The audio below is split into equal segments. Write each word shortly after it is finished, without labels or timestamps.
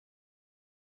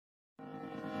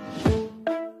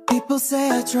People say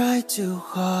I try too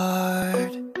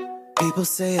hard. People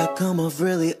say I come off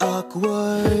really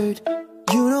awkward.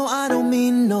 You know I don't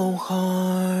mean no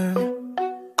harm.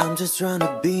 I'm just trying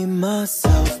to be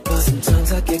myself. But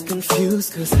sometimes I get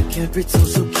confused, cause I can't read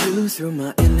social cues. Through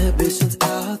my inhibitions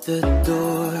out the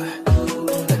door.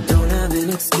 I don't have an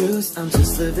excuse, I'm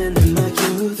just living in my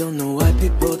youth. Don't know why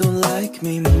people don't like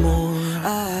me more.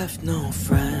 I have no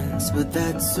friends, but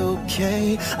that's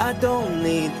okay. I don't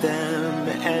need them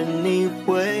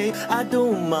anyway. I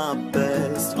do my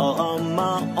best all on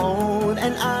my own,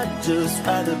 and I'd just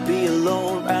rather be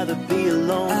alone, rather be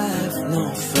alone. I have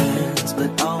no friends,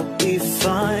 but I'll be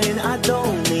fine. I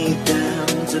don't need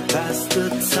them to pass the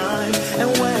time. And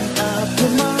when I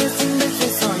put my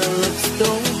resolutions on and look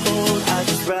stone cold, I'd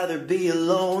just rather be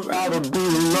alone, rather be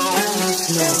alone. I have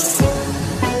no friends.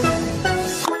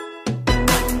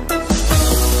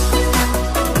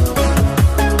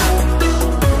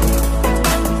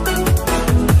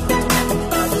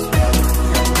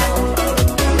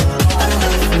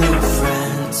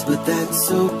 But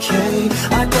that's okay,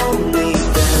 I don't need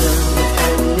them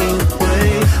anyway.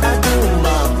 I do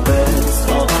my best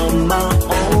all on my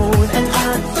own, and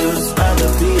I'd just rather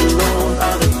be alone,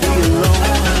 rather be alone.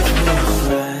 I have no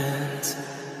friends.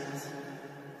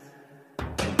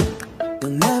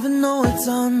 You'll never know what's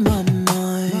on my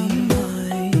mind.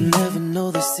 You'll never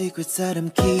know the secrets that I'm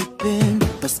keeping,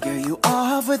 but scare you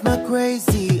off with my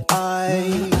crazy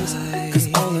eyes. Cause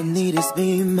all I need is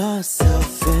me,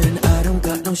 myself, and I don't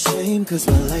got no shame. Cause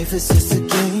my life is just a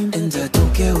game, and I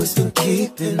don't care what's been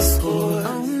keeping score.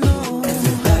 Oh no.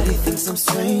 Everybody thinks I'm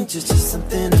strange, it's just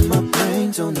something in my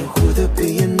brain. Don't know who they're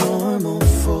being normal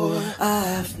for. I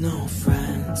have no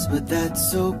friends, but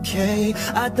that's okay.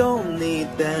 I don't need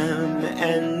them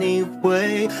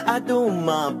anyway. I do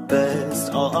my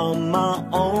best all on my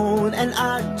own, and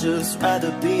I'd just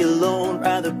rather be alone,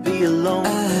 rather be alone.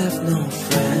 I have no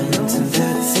friends, and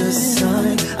that's a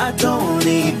sign. I don't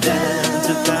need them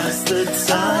to pass the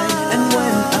time.